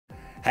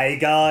Hey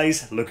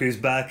guys, look who's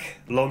back.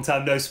 Long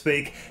time no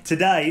speak.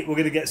 Today we're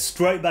going to get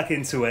straight back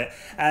into it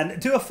and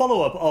do a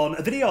follow-up on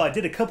a video I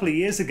did a couple of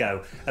years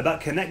ago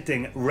about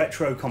connecting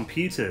retro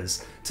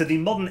computers to the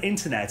modern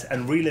internet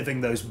and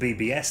reliving those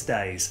BBS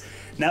days.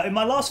 Now, in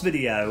my last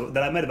video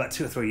that I made about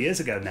 2 or 3 years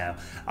ago now,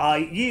 I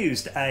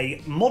used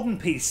a modern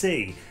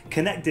PC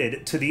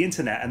connected to the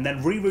internet and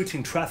then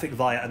rerouting traffic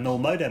via a null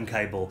modem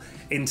cable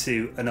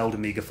into an old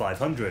Amiga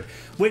 500,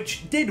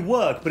 which did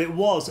work, but it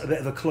was a bit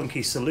of a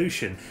clunky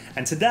solution.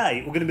 And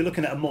today we're going to be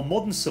looking at a more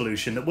modern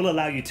solution that will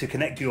allow you to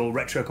connect your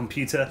retro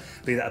computer,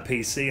 be that a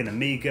PC, an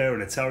Amiga,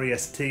 an Atari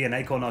ST, an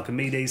Acorn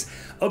Archimedes,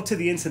 up to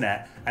the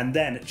internet and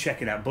then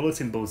checking out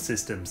bulletin board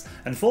systems.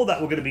 And for that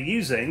we're going to be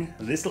using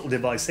this little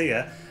device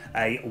here,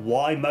 a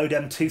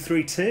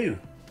WiModem232.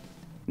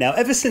 Now,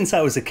 ever since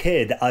I was a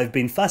kid, I've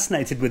been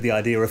fascinated with the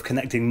idea of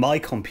connecting my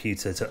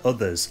computer to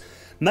others.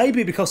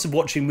 Maybe because of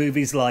watching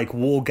movies like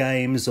War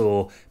Games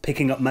or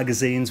picking up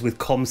magazines with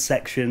com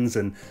sections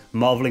and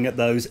marvelling at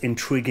those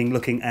intriguing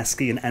looking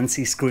ASCII and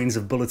ANSI screens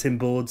of bulletin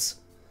boards.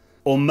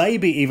 Or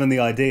maybe even the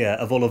idea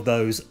of all of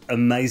those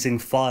amazing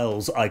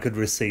files I could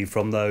receive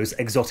from those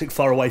exotic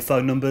faraway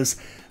phone numbers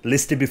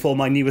listed before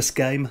my newest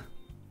game.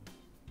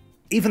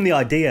 Even the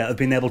idea of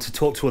being able to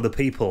talk to other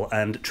people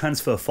and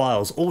transfer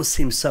files always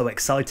seems so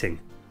exciting.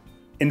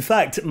 In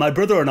fact, my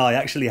brother and I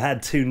actually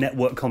had 2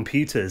 network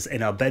computers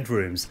in our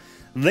bedrooms,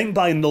 linked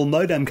by a null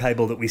modem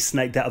cable that we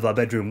snaked out of our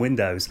bedroom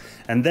windows,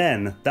 and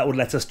then that would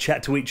let us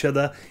chat to each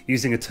other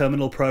using a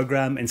terminal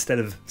program instead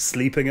of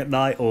sleeping at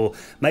night, or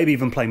maybe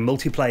even playing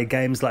multiplayer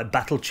games like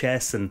Battle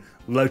Chess and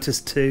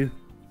Lotus 2.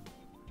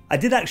 I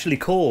did actually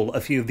call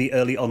a few of the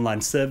early online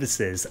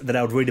services that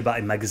I would read about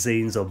in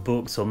magazines or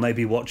books, or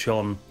maybe watch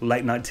on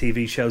late night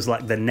TV shows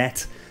like The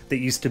Net that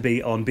used to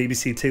be on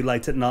BBC Two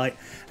late at night.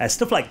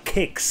 Stuff like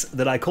Kicks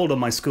that I called on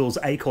my school's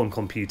Acorn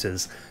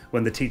computers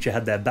when the teacher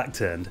had their back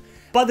turned.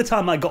 By the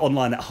time I got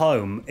online at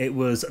home, it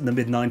was the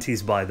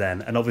mid-90s by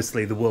then, and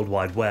obviously the World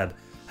Wide Web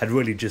had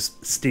really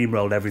just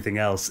steamrolled everything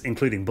else,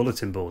 including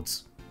bulletin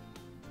boards.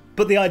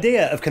 But the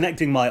idea of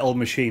connecting my old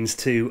machines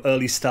to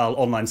early style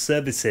online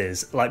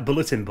services like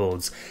bulletin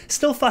boards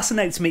still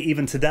fascinates me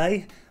even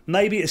today.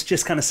 Maybe it's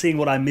just kind of seeing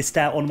what I missed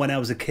out on when I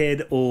was a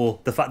kid, or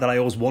the fact that I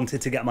always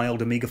wanted to get my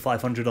old Amiga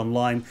 500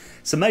 online,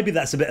 so maybe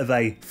that's a bit of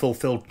a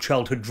fulfilled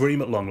childhood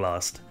dream at long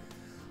last.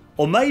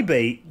 Or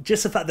maybe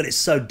just the fact that it's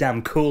so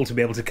damn cool to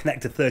be able to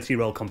connect a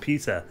 30-year-old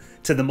computer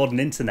to the modern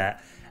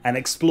internet and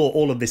explore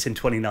all of this in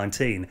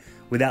 2019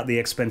 without the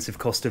expensive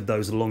cost of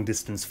those long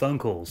distance phone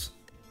calls.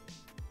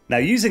 Now,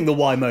 using the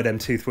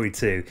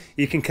WiModem232,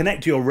 you can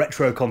connect your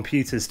retro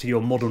computers to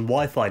your modern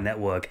Wi-Fi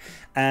network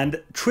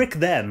and trick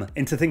them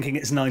into thinking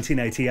it's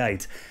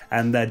 1988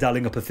 and they're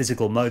dialing up a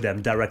physical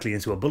modem directly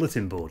into a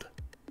bulletin board.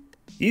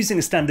 Using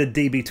a standard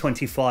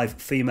DB25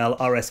 female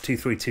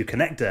RS232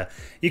 connector,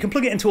 you can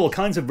plug it into all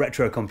kinds of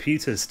retro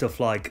computers,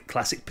 stuff like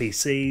classic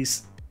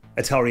PCs,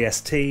 Atari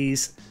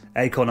STs,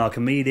 Acorn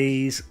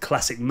Archimedes,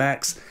 classic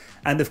Macs,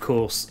 and of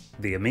course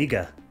the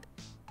Amiga.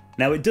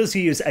 Now, it does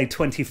use a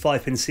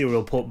 25-pin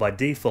serial port by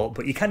default,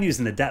 but you can use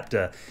an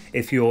adapter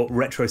if your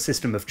retro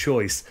system of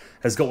choice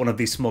has got one of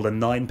these smaller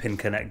 9-pin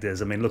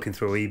connectors. I mean, looking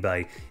through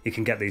eBay, you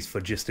can get these for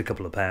just a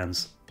couple of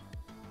pounds.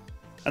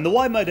 And the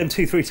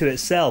WiModem232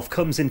 itself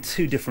comes in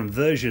 2 different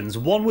versions,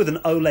 one with an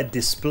OLED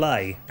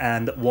display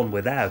and one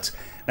without.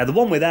 Now, the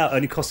one without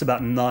only costs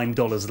about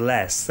 $9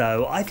 less,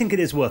 so I think it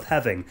is worth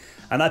having,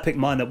 and I picked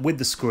mine up with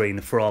the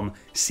screen from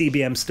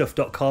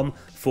cbmstuff.com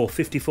for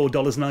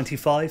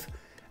 $54.95.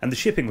 And the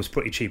shipping was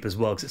pretty cheap as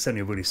well because it's only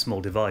a really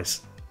small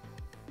device.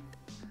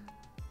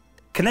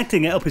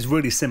 Connecting it up is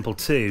really simple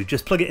too.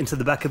 Just plug it into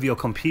the back of your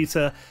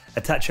computer,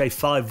 attach a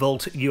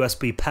 5-volt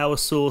USB power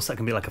source, that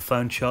can be like a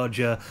phone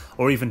charger,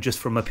 or even just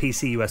from a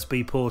PC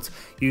USB port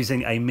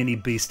using a mini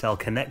B-style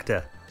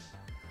connector.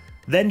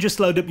 Then just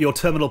load up your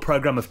terminal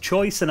program of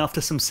choice, and after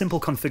some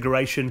simple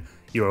configuration,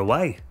 you're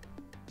away.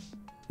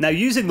 Now,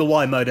 using the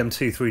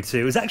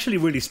WiModem232 is actually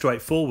really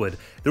straightforward.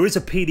 There is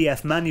a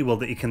PDF manual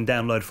that you can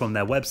download from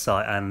their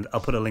website, and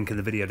I'll put a link in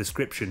the video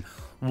description.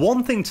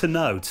 One thing to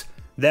note,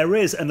 there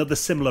is another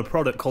similar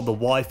product called the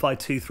Wi-Fi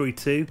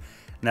 232.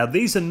 Now,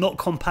 these are not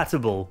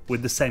compatible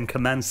with the same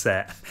command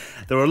set.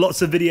 There are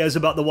lots of videos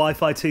about the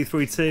Wi-Fi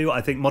 232.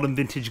 I think Modern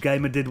Vintage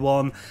Gamer did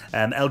one,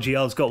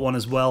 LGR's got one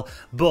as well,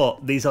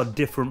 but these are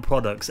different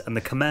products, and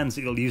the commands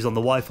that you'll use on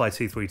the Wi-Fi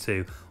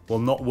 232 will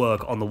not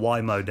work on the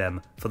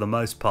WiModem for the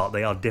most part.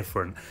 They are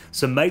different.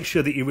 So make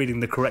sure that you're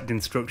reading the correct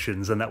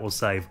instructions, and that will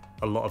save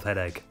a lot of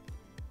headache.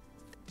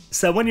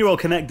 So when you're all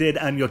connected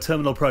and your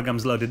terminal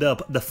program's loaded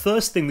up, the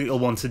first thing that you'll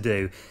want to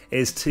do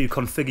is to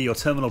configure your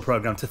terminal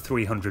program to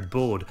 300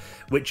 baud,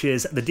 which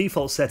is the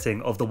default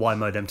setting of the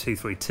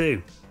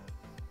WiModem232.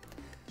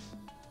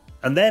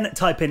 And then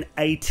type in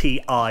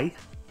ATI,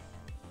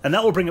 and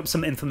that will bring up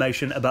some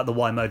information about the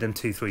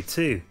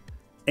WiModem232,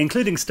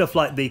 including stuff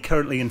like the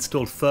currently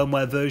installed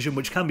firmware version,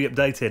 which can be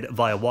updated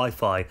via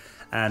Wi-Fi,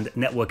 and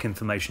network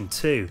information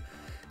too.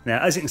 Now,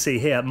 as you can see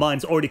here,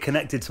 mine's already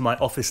connected to my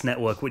office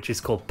network, which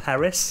is called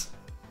Paris.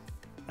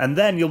 And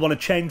then you'll want to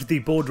change the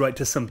baud rate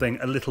to something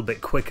a little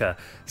bit quicker.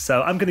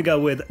 So I'm going to go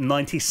with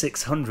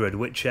 9600,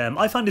 which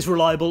I find is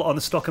reliable on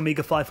a stock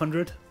Amiga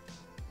 500.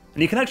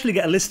 And you can actually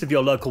get a list of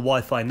your local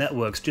Wi-Fi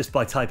networks just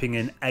by typing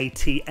in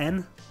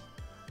ATN.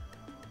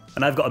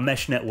 And I've got a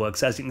mesh network,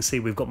 so as you can see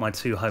we've got my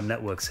 2 home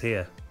networks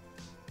here.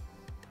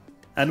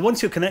 And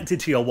once you're connected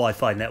to your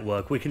Wi-Fi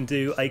network, we can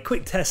do a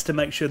quick test to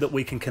make sure that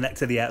we can connect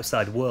to the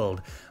outside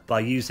world by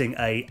using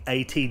a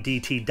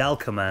ATDT-DAL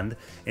command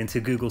into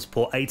Google's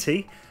port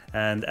 80.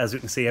 And as you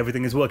can see,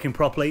 everything is working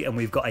properly and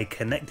we've got a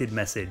connected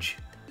message.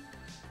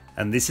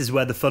 And this is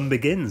where the fun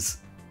begins.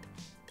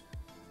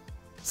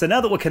 So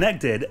now that we're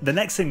connected, the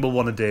next thing we'll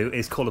want to do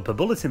is call up a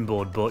bulletin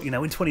board. But, in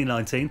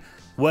 2019,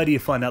 where do you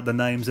find out the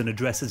names and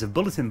addresses of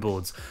bulletin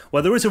boards?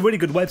 Well, there is a really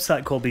good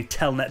website called the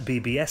Telnet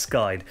BBS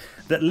Guide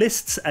that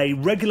lists a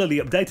regularly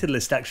updated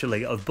list,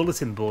 actually, of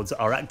bulletin boards that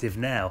are active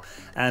now.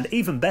 And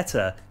even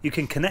better, you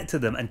can connect to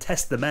them and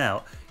test them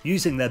out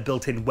using their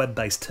built-in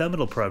web-based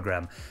terminal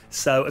program.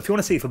 So if you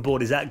want to see if a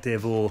board is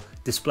active or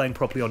displaying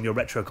properly on your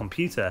retro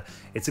computer,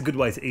 it's a good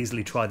way to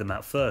easily try them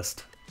out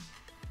first.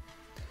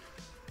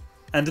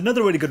 And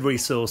another really good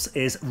resource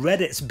is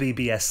Reddit's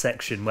BBS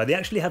section, where they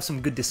actually have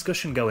some good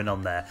discussion going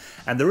on there.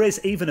 And there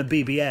is even a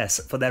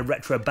BBS for their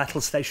Retro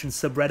Battle Station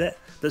subreddit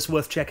that's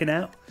worth checking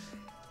out.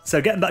 So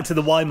getting back to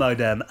the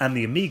WiModem and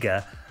the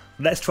Amiga,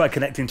 let's try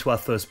connecting to our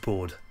first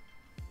board.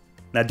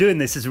 Now doing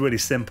this is really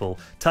simple.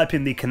 Type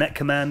in the connect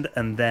command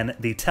and then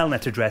the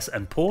telnet address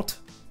and port.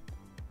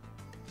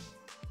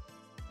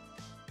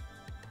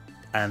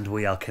 And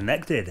we are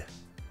connected.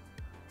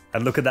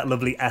 And look at that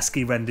lovely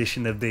ASCII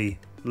rendition of the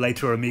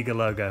later Amiga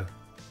logo.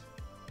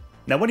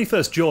 Now when you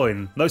first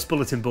join, most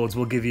bulletin boards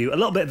will give you a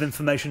little bit of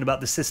information about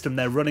the system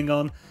they're running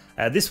on.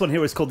 This one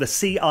here is called the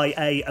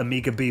CIA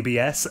Amiga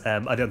BBS,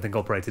 I don't think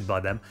operated by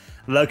them,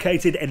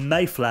 located in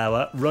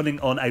Mayflower, running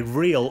on a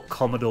real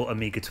Commodore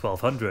Amiga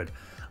 1200.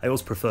 I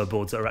always prefer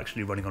boards that are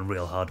actually running on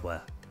real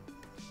hardware.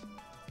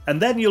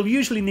 And then you'll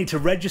usually need to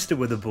register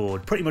with a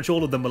board. Pretty much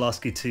all of them will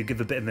ask you to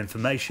give a bit of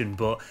information,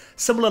 but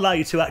some will allow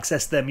you to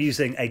access them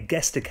using a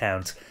guest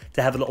account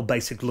to have a little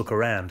basic look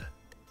around.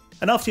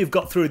 And after you've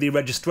got through the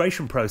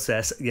registration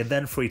process, you're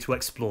then free to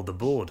explore the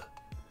board.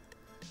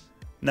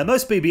 Now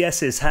most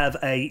BBSs have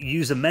a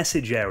user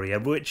message area,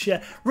 which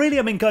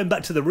really, going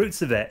back to the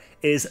roots of it,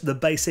 is the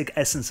basic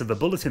essence of a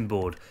bulletin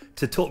board,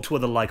 to talk to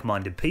other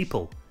like-minded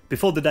people.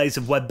 Before the days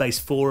of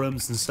web-based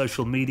forums and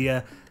social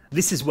media,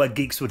 this is where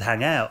geeks would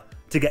hang out,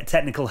 to get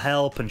technical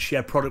help and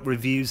share product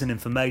reviews and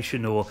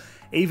information, or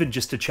even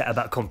just to chat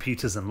about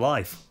computers and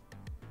life.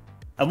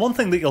 And one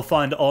thing that you'll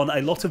find on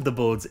a lot of the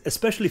boards,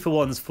 especially for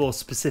ones for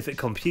specific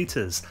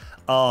computers,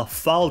 are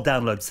file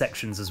download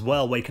sections as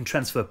well, where you can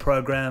transfer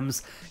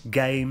programs,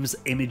 games,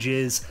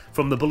 images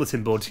from the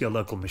bulletin board to your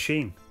local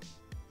machine.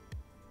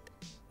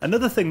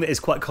 Another thing that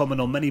is quite common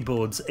on many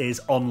boards is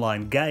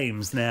online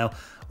games. Now,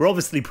 we're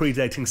obviously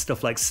predating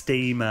stuff like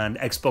Steam and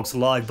Xbox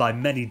Live by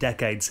many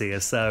decades here,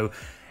 so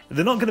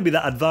they're not going to be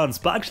that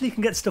advanced, but actually you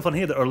can get stuff on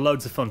here that are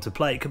loads of fun to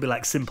play. It could be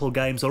like simple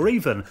games or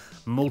even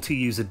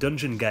multi-user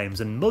dungeon games,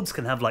 and MUDs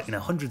can have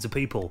hundreds of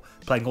people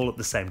playing all at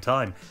the same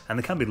time, and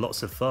there can be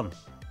lots of fun.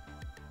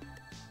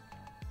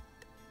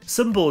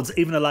 Some boards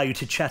even allow you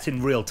to chat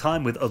in real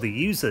time with other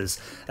users,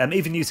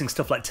 even using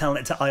stuff like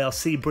Telnet to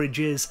IRC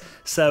bridges.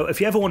 So if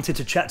you ever wanted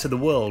to chat to the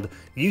world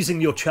using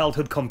your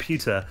childhood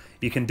computer,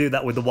 you can do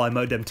that with the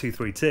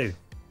WiModem232.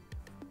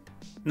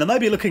 Now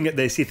maybe looking at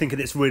this, you're thinking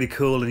it's really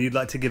cool and you'd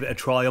like to give it a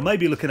try, or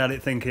maybe looking at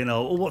it thinking,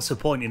 oh, what's the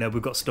point,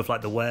 we've got stuff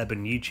like the web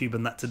and YouTube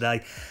and that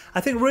today.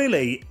 I think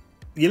really,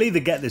 you'll either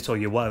get this or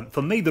you won't.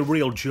 For me, the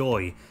real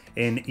joy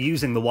in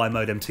using the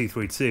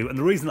WiModem232, and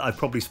the reason that I've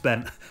probably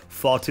spent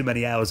far too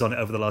many hours on it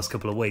over the last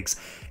couple of weeks,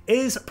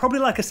 is probably,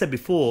 like I said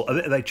before, a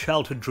bit of a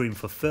childhood dream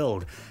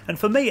fulfilled. And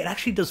for me, it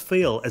actually does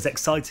feel as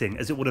exciting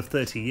as it would have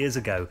 30 years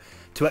ago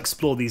to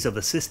explore these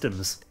other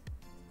systems.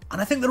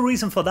 And I think the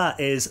reason for that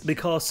is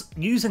because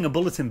using a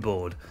bulletin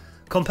board,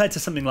 compared to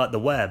something like the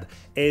web,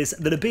 is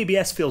that a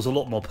BBS feels a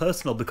lot more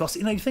personal because,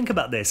 you think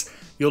about this,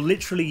 you're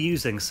literally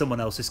using someone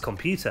else's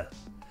computer.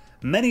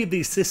 Many of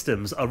these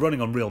systems are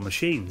running on real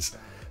machines.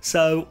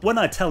 So when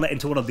I telnet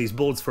into one of these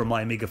boards for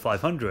my Amiga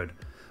 500,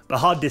 the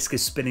hard disk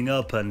is spinning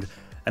up and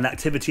an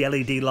activity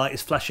LED light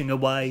is flashing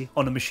away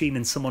on a machine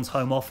in someone's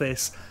home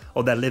office,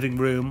 or their living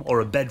room,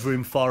 or a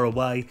bedroom far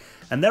away,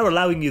 and they're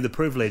allowing you the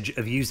privilege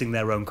of using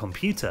their own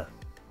computer,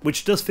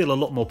 which does feel a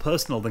lot more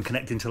personal than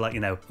connecting to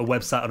a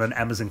website on an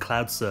Amazon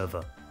cloud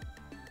server.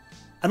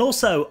 And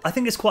also, I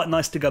think it's quite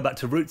nice to go back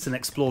to roots and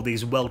explore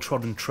these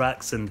well-trodden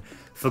tracks and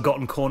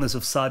forgotten corners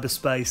of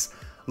cyberspace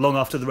long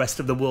after the rest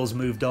of the world's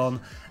moved on.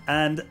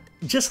 And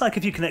just like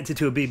if you connected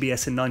to a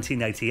BBS in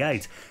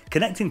 1988,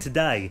 connecting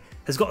today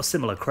has got a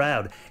similar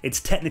crowd.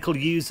 It's technical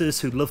users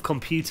who love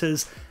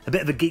computers, a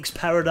bit of a geek's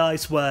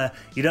paradise where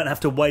you don't have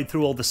to wade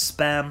through all the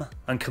spam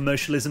and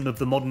commercialism of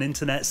the modern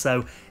internet,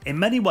 so in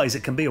many ways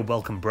it can be a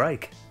welcome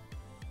break.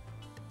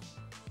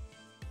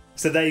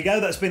 So there you go,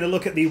 that's been a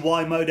look at the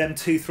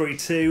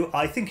WiModem232.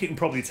 I think you can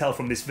probably tell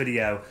from this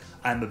video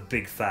I'm a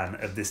big fan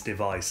of this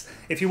device.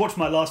 If you watched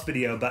my last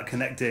video about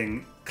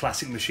connecting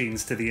classic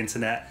machines to the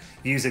internet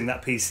using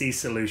that PC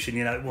solution,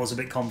 you know, it was a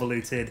bit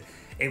convoluted,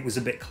 it was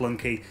a bit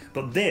clunky,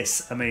 but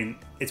this, I mean,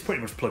 it's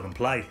pretty much plug and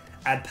play.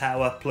 Add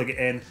power, plug it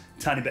in,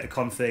 tiny bit of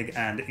config,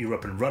 and you're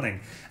up and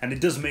running. And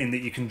it does mean that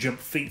you can jump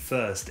feet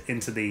first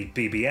into the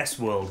BBS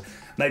world.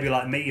 Maybe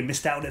like me, you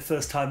missed out on it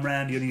first time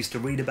round, you only used to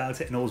read about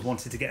it and always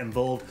wanted to get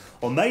involved.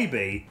 Or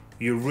maybe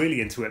you're really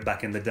into it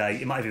back in the day.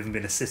 It might have even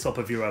been a sysop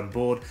of your own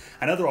board.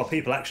 I know there are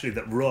people actually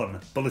that run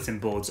bulletin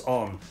boards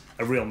on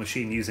a real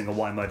machine using a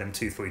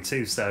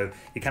WiModem232, so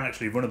you can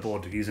actually run a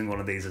board using one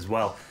of these as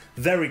well.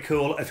 Very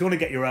cool. If you want to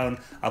get your own,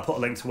 I'll put a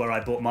link to where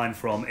I bought mine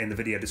from in the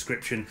video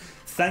description.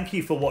 Thank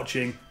you for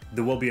watching.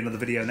 There will be another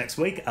video next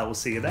week. I will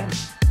see you then.